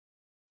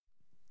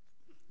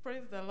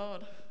Praise the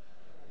Lord.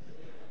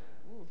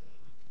 Ooh.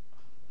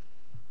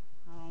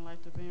 I don't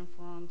like to be in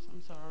front.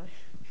 I'm sorry.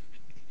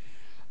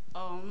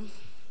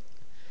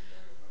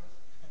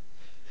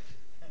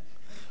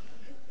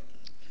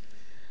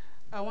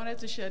 I wanted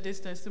to share this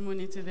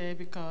testimony today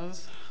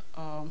because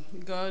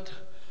God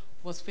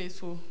was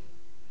faithful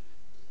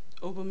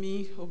over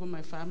me, over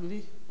my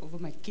family, over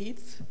my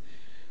kids.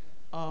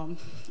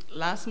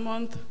 Last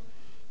month,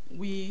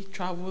 we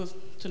traveled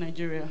to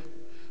Nigeria.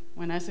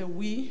 When I say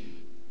we,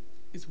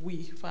 it's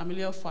we,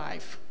 family of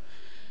 5.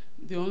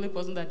 The only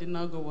person that did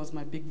not go was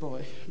my big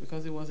boy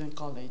because he was in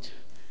college.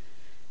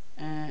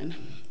 And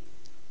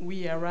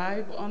we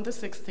arrived on the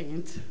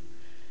 16th.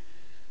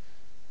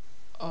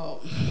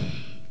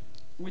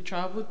 We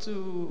traveled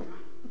to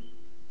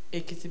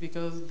Ekiti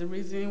because the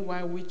reason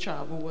why we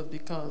traveled was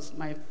because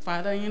my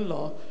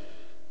father-in-law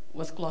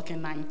was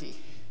clocking 90.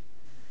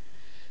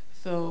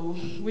 So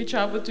we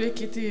traveled to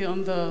Ekiti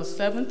on the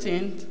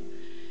 17th,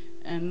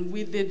 and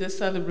we did the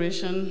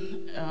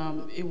celebration.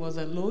 It was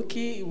a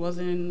low-key. It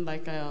wasn't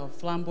like a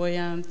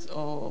flamboyant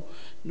or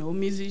no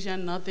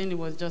musician, nothing. It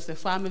was just a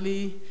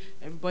family,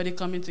 everybody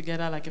coming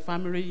together like a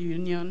family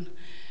reunion.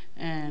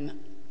 And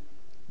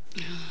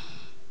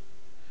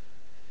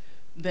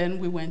then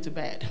we went to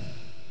bed.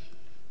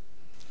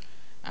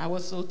 I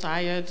was so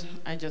tired,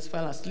 I just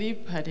fell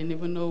asleep. I didn't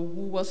even know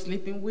who was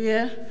sleeping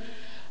where.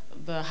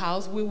 The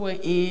house we were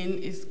in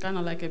is kind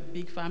of like a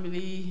big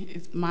family.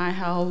 It's my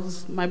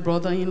house, my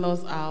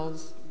brother-in-law's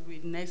house. We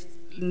next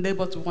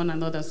neighbor to one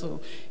another,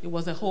 so it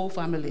was a whole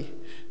family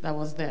that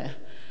was there.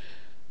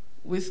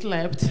 We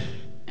slept,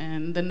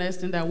 and the next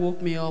thing that woke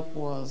me up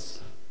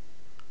was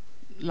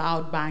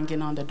loud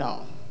banging on the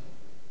door.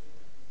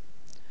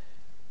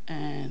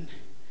 And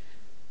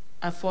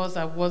at first,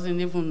 I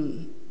wasn't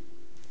even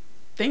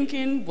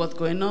thinking what's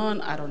going on.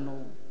 I don't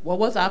know what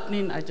was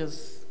happening. I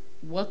just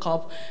woke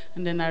up,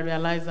 and then I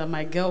realized that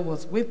my girl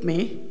was with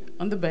me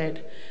on the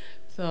bed.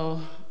 So,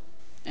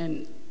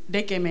 and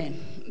they came in.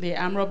 The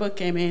armed robber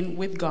came in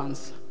with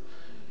guns.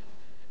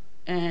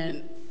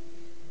 And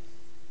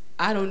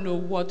I don't know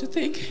what to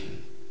think.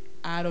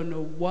 I don't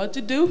know what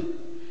to do.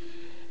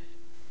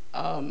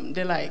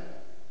 They're like,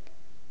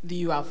 do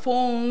you have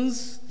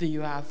phones? Do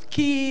you have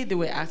keys? They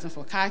were asking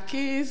for car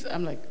keys.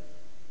 I'm like,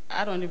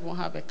 I don't even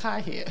have a car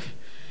here,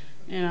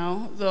 you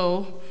know?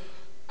 So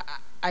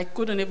I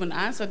couldn't even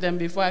answer them.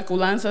 Before I could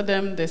answer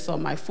them, they saw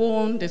my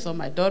phone. They saw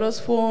my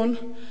daughter's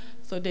phone.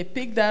 So they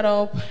picked that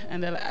up,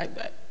 and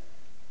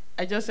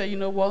I just said, you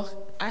know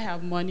what? I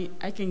have money.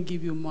 I can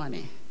give you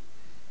money.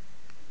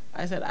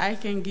 I said, I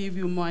can give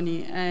you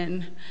money.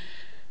 And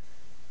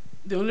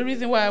the only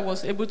reason why I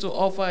was able to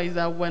offer is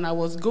that when I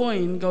was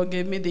going, God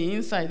gave me the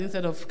insight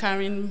instead of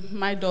carrying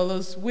my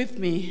dollars with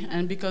me.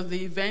 And because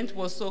the event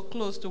was so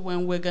close to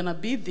when we're going to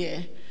be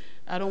there,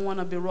 I don't want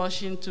to be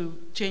rushing to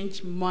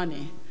change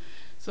money.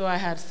 So I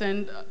had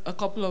sent a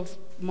couple of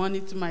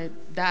money to my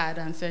dad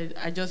and said,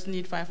 I just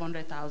need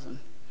 500,000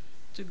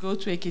 to go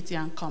to Ekiti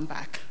and come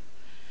back.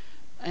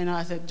 And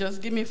I said,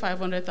 just give me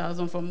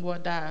 500,000 from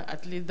what that,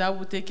 at least that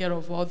will take care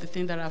of all the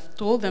things that I've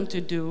told them to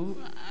do.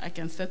 I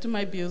can settle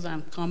my bills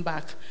and come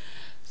back.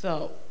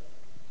 So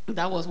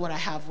that was what I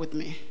have with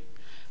me.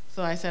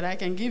 So I said, I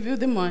can give you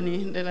the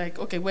money. They're like,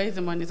 okay, where is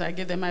the money? So I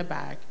gave them my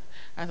bag.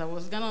 As I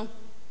was gonna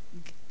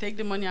take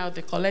the money out,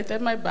 they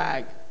collected my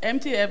bag,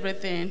 empty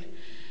everything,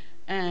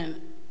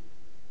 and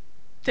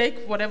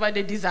take whatever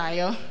they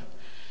desire.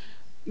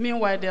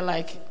 Meanwhile, they're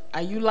like,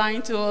 are you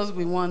lying to us?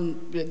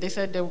 They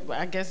said,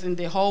 I guess in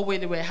the hallway,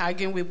 they were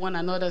arguing with one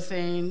another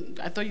saying,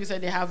 I thought you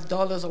said they have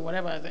dollars or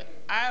whatever. I said,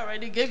 I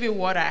already gave you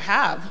what I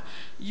have.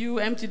 You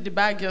emptied the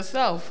bag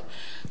yourself.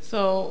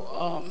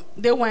 So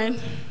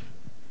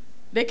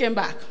they came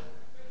back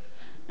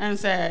and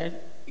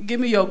said, give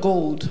me your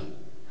gold.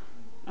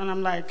 And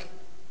I'm like,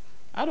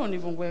 I don't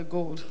even wear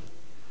gold.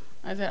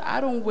 I said, I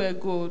don't wear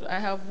gold. I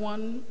have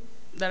one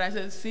that I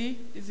said, see,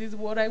 this is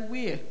what I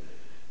wear.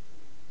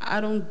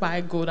 I don't buy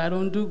gold. I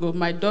don't do gold.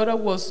 My daughter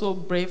was so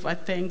brave, I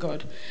thank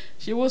God.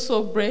 She was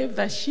so brave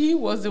that she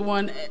was the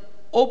one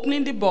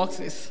opening the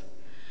boxes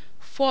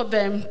for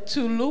them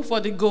to look for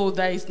the gold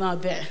that is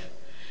not there.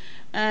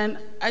 And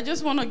I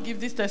just want to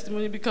give this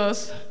testimony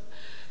because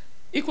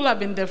it could have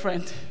been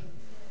different.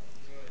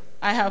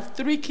 I have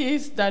 3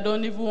 kids that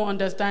don't even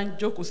understand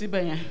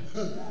Jokusibenye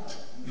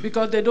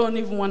because they don't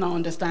even want to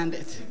understand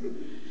it.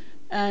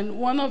 And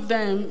one of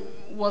them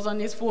was on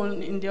his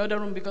phone in the other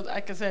room because,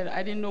 like I said,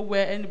 I didn't know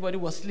where anybody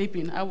was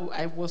sleeping.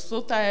 I was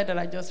so tired that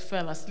I just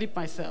fell asleep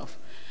myself.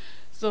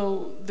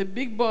 So the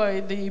big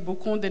boy, the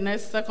Ibukun, the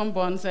next second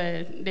born,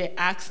 said, they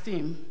asked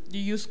him, do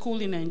you school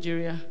in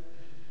Nigeria?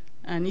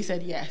 And he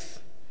said, yes.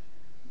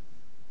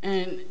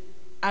 And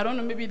I don't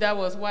know, maybe that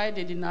was why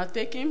they did not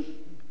take him.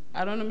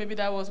 I don't know, maybe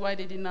that was why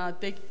they did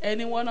not take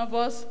any one of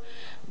us.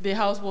 The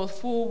house was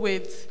full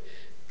with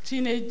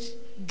teenage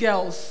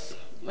girls,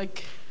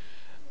 like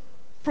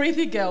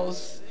pretty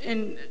girls,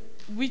 and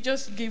we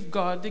just give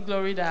God the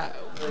glory that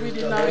we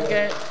did not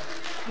get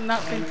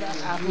nothing that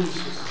happened.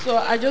 So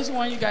I just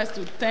want you guys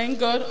to thank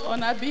God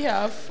on our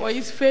behalf for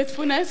his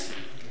faithfulness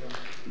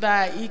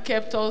that he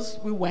kept us.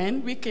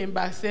 We came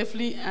back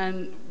safely,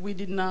 and we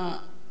did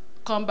not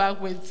come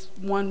back with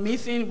one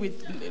missing,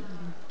 with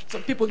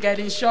people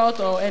getting shot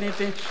or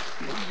anything.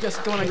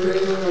 Just gonna give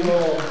it.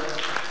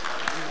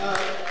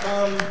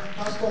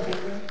 Pastor